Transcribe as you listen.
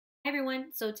Hi everyone.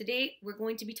 So today we're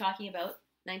going to be talking about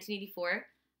 1984,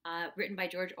 written by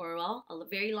George Orwell a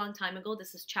very long time ago.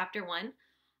 This is chapter one.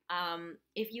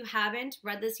 If you haven't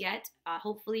read this yet,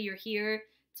 hopefully you're here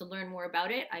to learn more about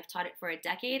it. I've taught it for a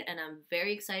decade, and I'm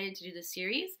very excited to do this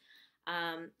series.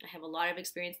 I have a lot of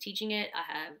experience teaching it.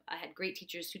 I had great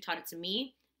teachers who taught it to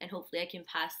me, and hopefully I can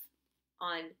pass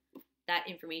on that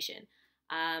information.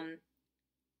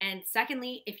 And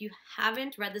secondly, if you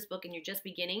haven't read this book and you're just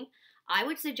beginning, I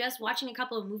would suggest watching a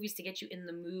couple of movies to get you in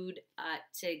the mood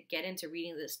to get into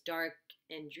reading this dark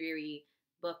and dreary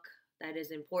book that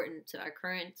is important to our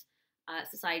current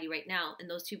society right now. And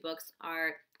those two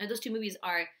movies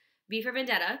are V for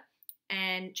Vendetta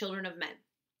and Children of Men.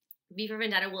 V for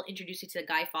Vendetta will introduce you to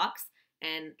Guy Fawkes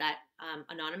and that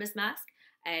anonymous mask,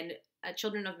 and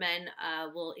Children of Men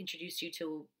will introduce you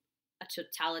to a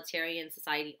totalitarian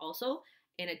society also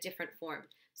in a different form.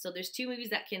 So there's two movies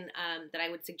that I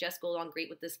would suggest go along great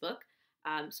with this book.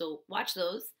 So watch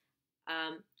those,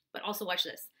 but also watch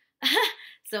this.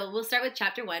 So we'll start with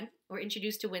chapter one. We're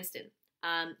introduced to Winston.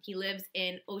 He lives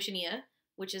in Oceania,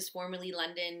 which is formerly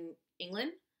London,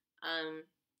 England,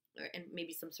 and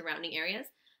maybe some surrounding areas.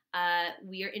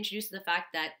 We are introduced to the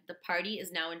fact that the party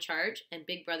is now in charge, and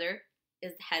Big Brother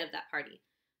is the head of that party.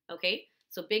 Okay,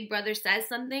 so Big Brother says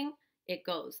something, it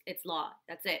goes. It's law.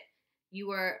 That's it.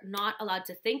 You are not allowed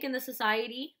to think in the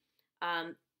society.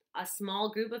 A small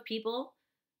group of people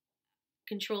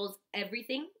controls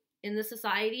everything in the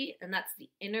society, and that's the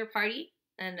inner party.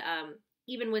 And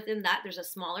even within that, there's a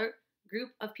smaller group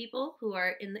of people who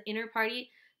are in the inner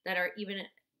party that are even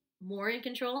more in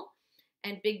control.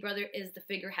 And Big Brother is the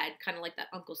figurehead, kind of like that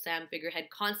Uncle Sam figurehead,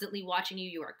 constantly watching you.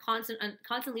 You are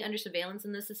constantly under surveillance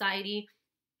in the society.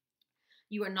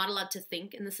 You are not allowed to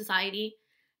think in the society.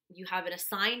 You have an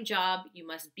assigned job. You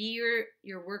must be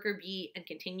your worker bee and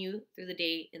continue through the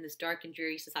day in this dark and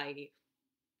dreary society.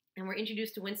 And we're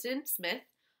introduced to Winston Smith,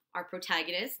 our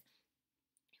protagonist,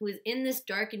 who is in this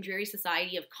dark and dreary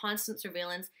society of constant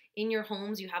surveillance. In your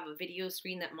homes, you have a video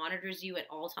screen that monitors you at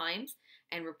all times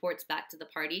and reports back to the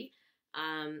party.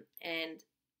 And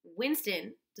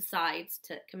Winston decides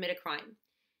to commit a crime,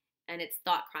 and it's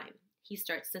thought crime. He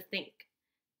starts to think.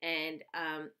 And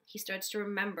he starts to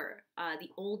remember the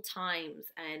old times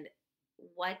and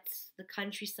what the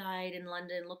countryside in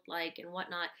London looked like and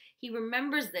whatnot. He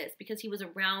remembers this because he was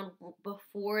around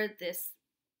before this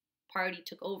party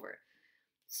took over.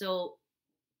 So,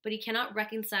 but he cannot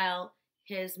reconcile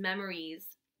his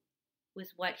memories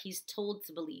with what he's told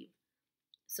to believe.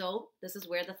 So this is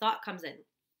where the thought comes in.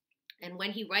 And when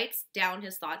he writes down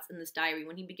his thoughts in this diary,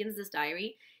 when he begins this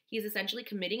diary, he's essentially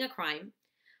committing a crime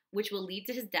which will lead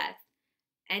to his death,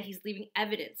 and he's leaving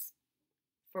evidence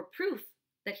for proof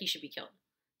that he should be killed.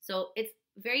 So it's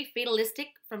very fatalistic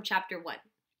from chapter one,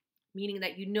 meaning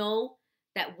that you know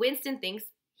that Winston thinks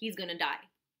he's going to die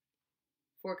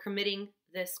for committing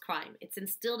this crime. It's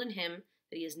instilled in him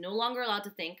that he is no longer allowed to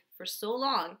think for so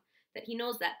long that he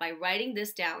knows that by writing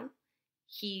this down,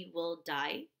 he will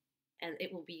die and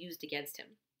it will be used against him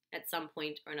at some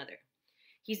point or another.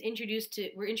 We're introduced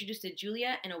to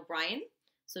Julia and O'Brien.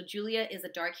 So Julia is a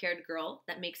dark-haired girl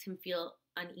that makes him feel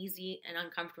uneasy and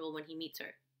uncomfortable when he meets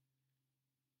her.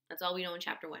 That's all we know in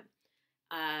chapter one.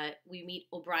 We meet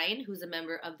O'Brien, who's a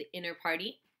member of the inner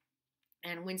party,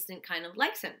 and Winston kind of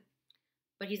likes him,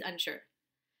 but he's unsure.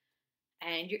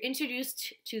 And you're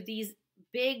introduced to these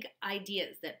big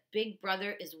ideas that Big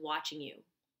Brother is watching you,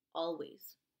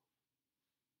 always.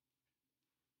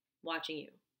 Watching you.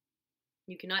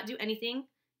 You cannot do anything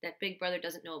that Big Brother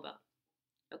doesn't know about,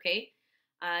 okay?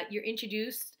 You're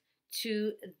introduced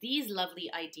to these lovely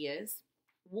ideas.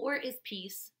 War is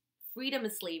peace, freedom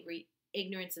is slavery,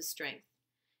 ignorance is strength.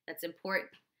 That's important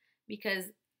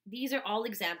because these are all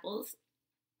examples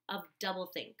of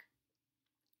doublethink.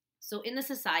 So in the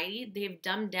society, they've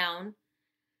dumbed down,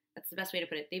 that's the best way to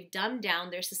put it, they've dumbed down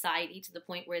their society to the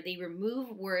point where they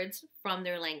remove words from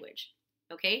their language,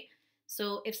 okay?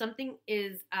 So if something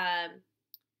is,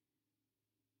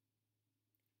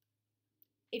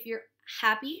 if you're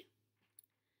happy,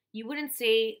 you wouldn't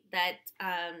say that,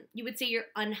 you would say you're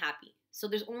unhappy. So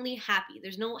there's only happy.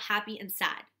 There's no happy and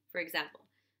sad, for example.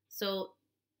 So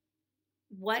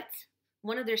one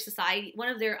of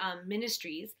their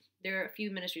ministries, there are a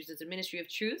few ministries. There's a Ministry of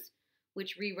Truth,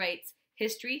 which rewrites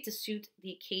history to suit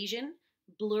the occasion,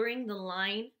 blurring the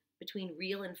line between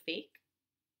real and fake.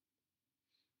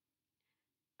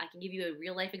 I can give you a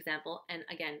real life example. And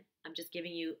again, I'm just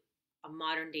giving you a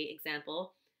modern day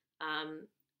example.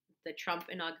 The Trump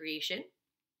inauguration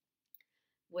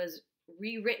was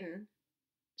rewritten.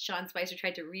 Sean Spicer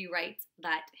tried to rewrite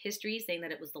that history, saying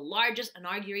that it was the largest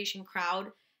inauguration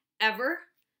crowd ever,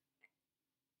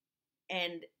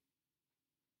 and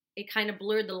it kind of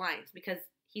blurred the lines because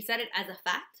he said it as a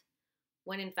fact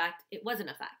when in fact it wasn't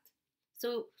a fact.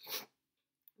 So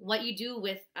what you do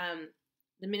with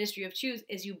the Ministry of Truth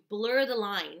is you blur the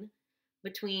line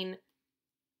between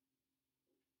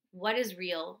what is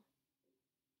real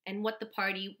and what the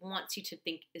party wants you to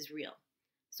think is real.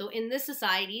 So in this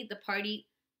society, the party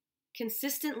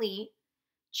consistently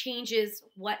changes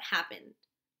what happened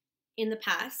in the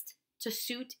past to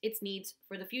suit its needs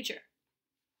for the future.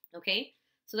 Okay?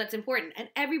 So that's important. And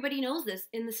everybody knows this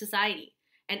in the society,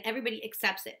 and everybody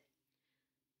accepts it.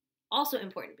 Also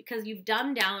important because you've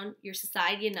dumbed down your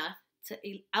society enough to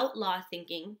outlaw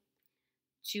thinking,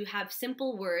 to have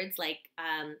simple words like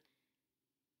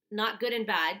not good and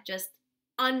bad, just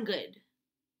ungood,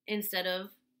 instead of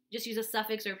just use a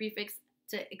suffix or prefix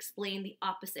to explain the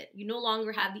opposite. You no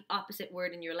longer have the opposite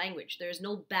word in your language. There's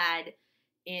no bad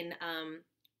in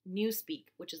Newspeak,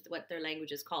 which is what their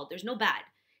language is called. There's no bad.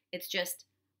 It's just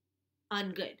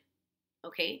ungood.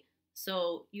 Okay?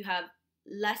 So you have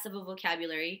less of a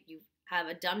vocabulary. You have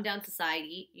a dumbed down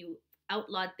society. You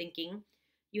outlawed thinking.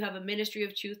 You have a Ministry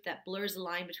of Truth that blurs the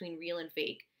line between real and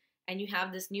fake. And you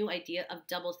have this new idea of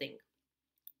doublethink.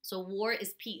 So war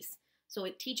is peace. So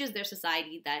it teaches their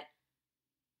society that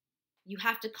you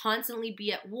have to constantly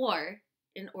be at war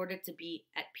in order to be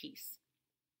at peace.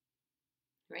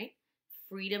 Right?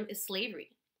 Freedom is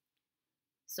slavery.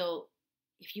 So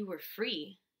if you were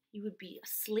free, you would be a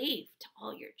slave to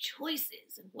all your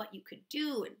choices and what you could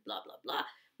do and blah, blah, blah,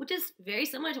 which is very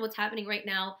similar to what's happening right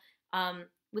now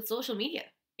with social media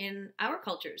in our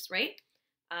cultures, right?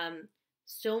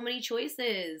 So many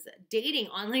choices, dating,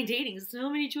 online dating, so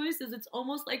many choices. It's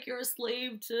almost like you're a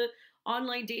slave to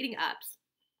online dating apps.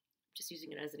 Just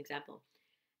using it as an example.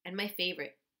 And my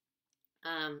favorite,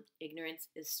 ignorance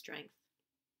is strength.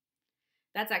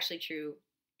 That's actually true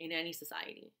in any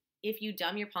society. If you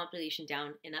dumb your population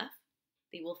down enough,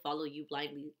 they will follow you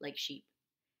blindly like sheep.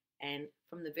 And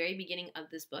from the very beginning of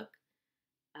this book,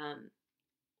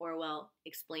 Orwell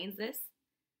explains this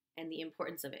and the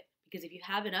importance of it. Because if you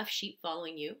have enough sheep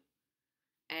following you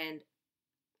and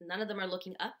none of them are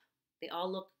looking up, they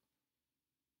all look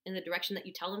in the direction that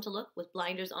you tell them to look with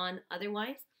blinders on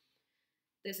otherwise,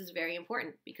 this is very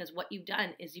important because what you've done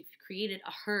is you've created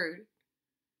a herd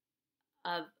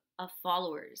of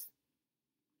followers.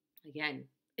 Again,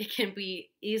 it can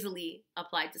be easily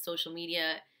applied to social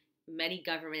media, many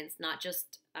governments, not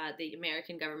just the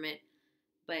American government,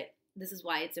 but this is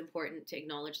why it's important to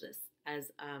acknowledge this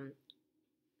as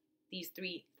these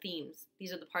three themes.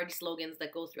 These are the party slogans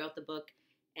that go throughout the book,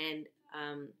 and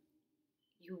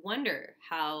you wonder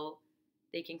how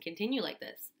they can continue like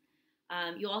this.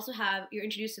 You also you're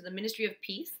introduced to the Ministry of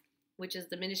Peace, which is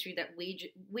the ministry that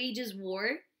wages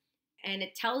war, and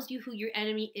it tells you who your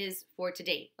enemy is for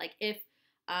today. Like if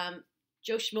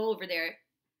Joe Schmo over there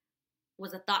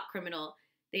was a thought criminal,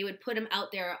 they would put him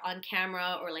out there on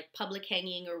camera or like public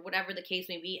hanging or whatever the case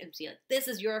may be and see like, this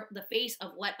is the face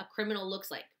of what a criminal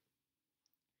looks like.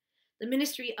 The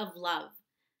Ministry of Love,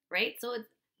 right? So it's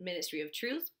Ministry of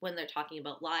Truth when they're talking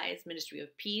about lies, Ministry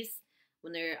of Peace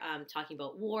when they're talking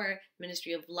about war,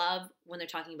 Ministry of Love when they're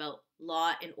talking about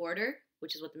law and order,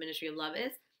 which is what the Ministry of Love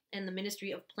is, and the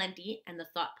Ministry of Plenty and the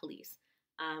Thought Police.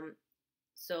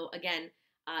 So again,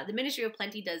 the Ministry of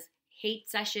Plenty does hate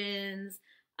sessions.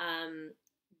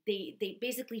 They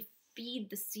basically feed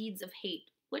the seeds of hate,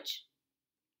 which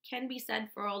can be said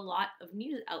for a lot of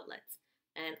news outlets.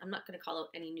 And I'm not going to call out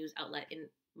any news outlet in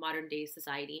modern day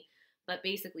society, but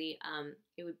basically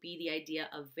it would be the idea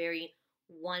of very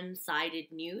one-sided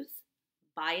news,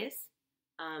 bias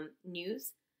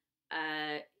news.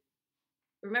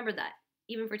 Remember that,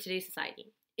 even for today's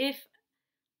society. If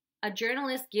a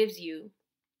journalist gives you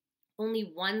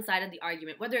only one side of the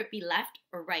argument, whether it be left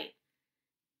or right,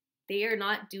 they are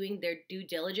not doing their due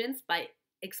diligence by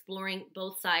exploring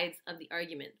both sides of the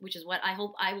argument, which is what I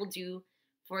hope I will do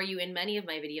for you in many of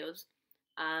my videos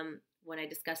when I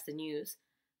discuss the news.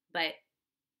 But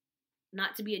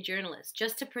not to be a journalist,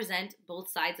 just to present both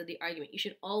sides of the argument. You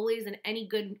should always, in any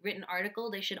good written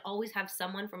article, they should always have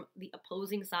someone from the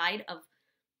opposing side of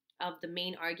the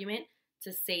main argument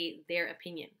to say their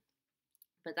opinion.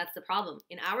 But that's the problem.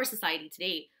 In our society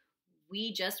today,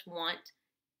 we just want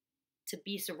to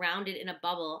be surrounded in a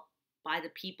bubble by the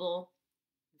people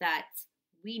that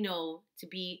we know to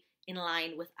be in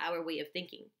line with our way of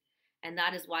thinking. And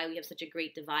that is why we have such a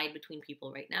great divide between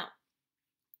people right now.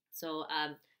 So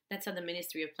that's how the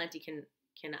Ministry of Plenty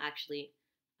can actually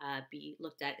be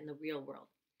looked at in the real world.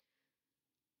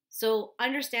 So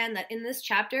understand that in this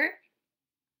chapter,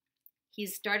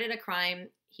 he's started a crime.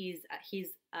 He's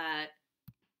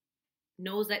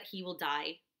knows that he will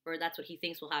die, or that's what he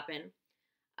thinks will happen.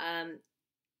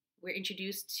 We're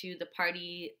introduced to the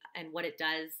party and what it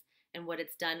does and what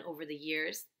it's done over the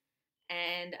years.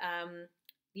 And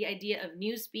the idea of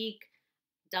newspeak,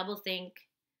 doublethink,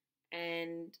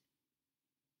 and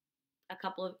a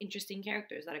couple of interesting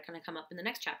characters that are going to come up in the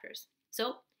next chapters.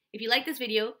 So if you like this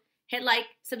video, hit like,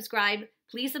 subscribe.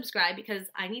 Please subscribe, because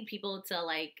I need people to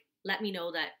let me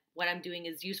know that what I'm doing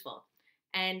is useful.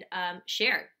 And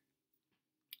share.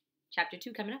 Chapter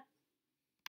 2 coming up.